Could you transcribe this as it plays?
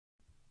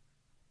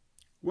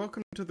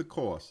Welcome to the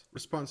course,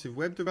 Responsive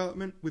Web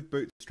Development with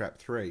Bootstrap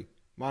 3.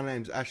 My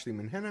name's Ashley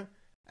Menhennett,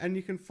 and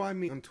you can find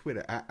me on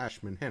Twitter at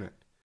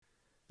 @ashmenhennett.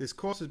 This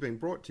course has been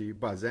brought to you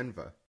by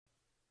Zenva.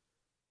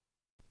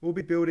 We'll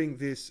be building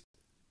this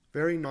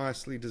very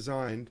nicely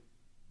designed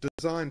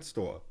design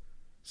store,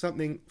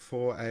 something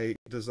for a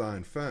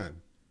design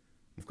firm.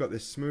 We've got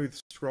this smooth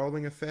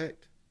scrolling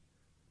effect,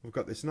 we've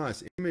got this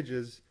nice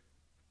images,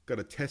 got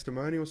a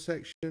testimonial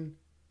section,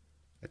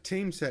 a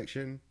team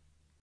section,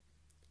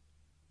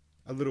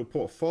 a little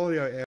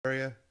portfolio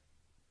area,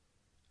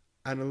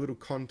 and a little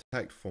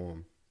contact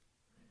form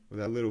with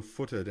our little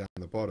footer down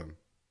the bottom.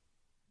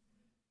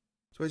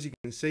 So as you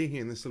can see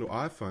here in this little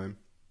iPhone,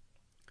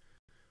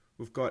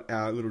 we've got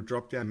our little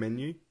drop down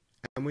menu,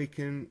 and we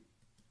can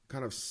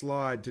kind of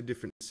slide to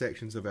different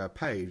sections of our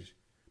page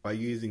by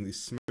using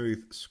this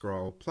smooth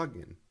scroll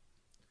plugin.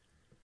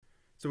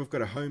 So we've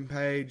got a home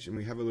page, and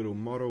we have a little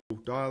model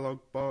dialog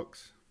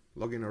box,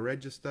 login or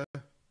register.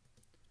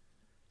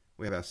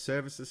 We have our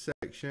services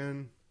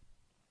section.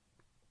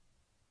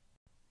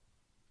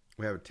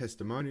 We have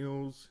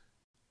testimonials,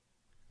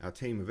 our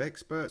team of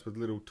experts with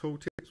little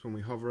tooltips when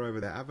we hover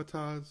over their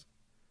avatars,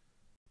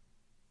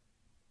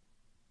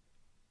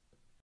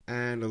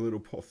 and a little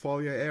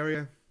portfolio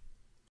area,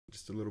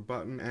 just a little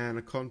button, and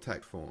a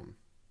contact form.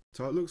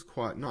 So it looks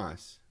quite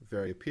nice,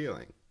 very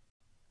appealing.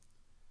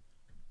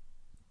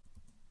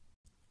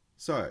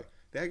 So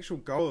the actual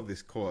goal of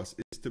this course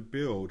is to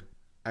build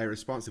a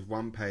responsive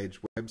one-page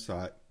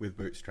website with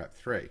Bootstrap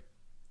 3.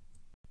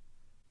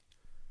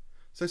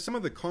 So some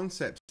of the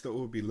concepts that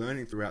we'll be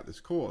learning throughout this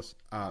course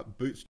are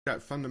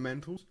Bootstrap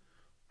fundamentals,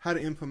 how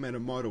to implement a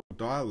model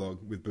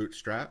dialog with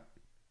Bootstrap,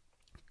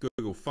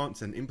 Google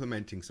Fonts and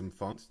implementing some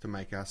fonts to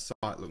make our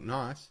site look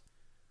nice,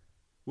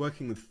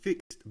 working with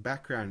fixed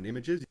background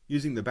images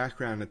using the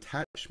background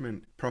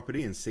attachment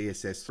property in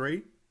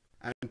CSS3,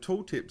 and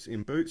tooltips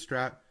in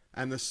Bootstrap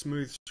and the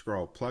smooth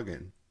scroll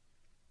plugin.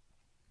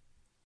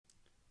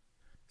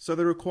 So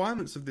the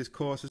requirements of this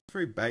course is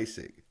very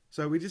basic.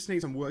 So we just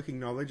need some working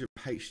knowledge of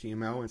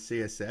HTML and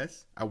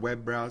CSS, a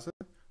web browser,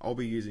 I'll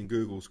be using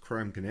Google's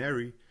Chrome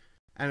Canary,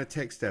 and a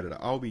text editor,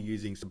 I'll be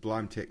using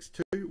Sublime Text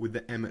 2 with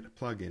the Emmet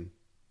plugin.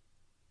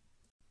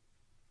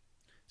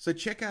 So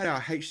check out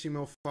our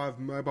HTML5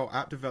 mobile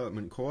app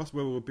development course,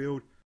 where we'll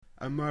build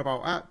a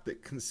mobile app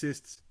that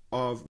consists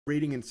of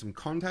reading in some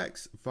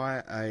contacts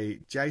via a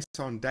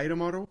JSON data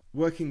model,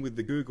 working with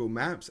the Google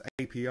Maps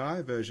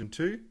API version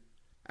 2,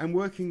 and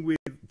working with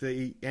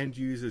the end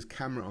user's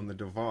camera on the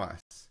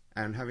device,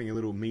 and having a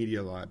little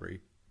media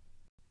library.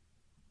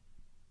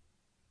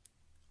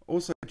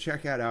 Also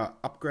check out our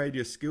Upgrade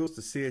Your Skills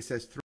to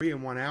CSS3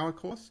 in 1 hour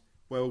course,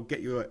 where we'll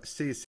get your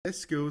CSS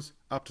skills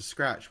up to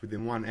scratch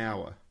within 1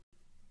 hour.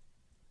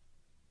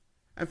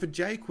 And for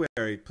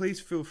jQuery, please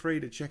feel free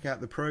to check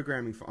out the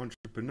Programming for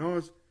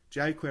Entrepreneurs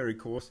jQuery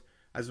course,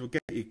 as we'll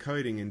get you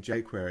coding in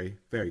jQuery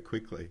very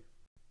quickly.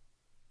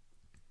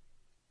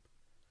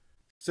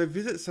 So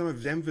visit some of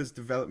Zenva's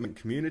development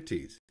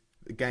communities,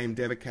 the Game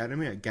Dev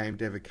Academy at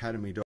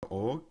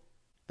gamedevacademy.org,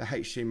 the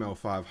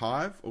HTML5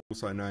 Hive,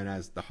 also known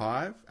as the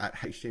Hive, at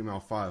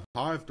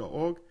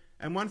html5hive.org,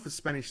 and one for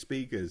Spanish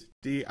speakers,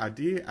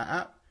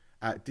 App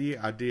at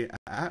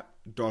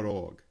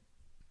diardiaapp.org.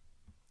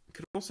 You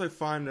can also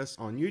find us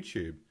on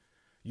YouTube,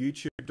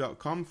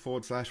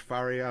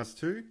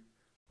 youtube.com/farias2,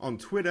 on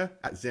Twitter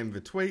at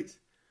ZenvaTweets,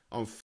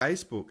 on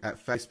Facebook at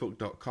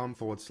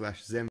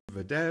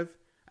facebook.com/ZenvaDev,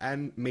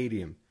 and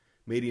Medium,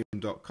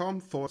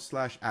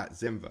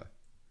 medium.com/@Zenva.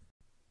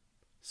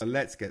 So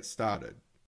let's get started.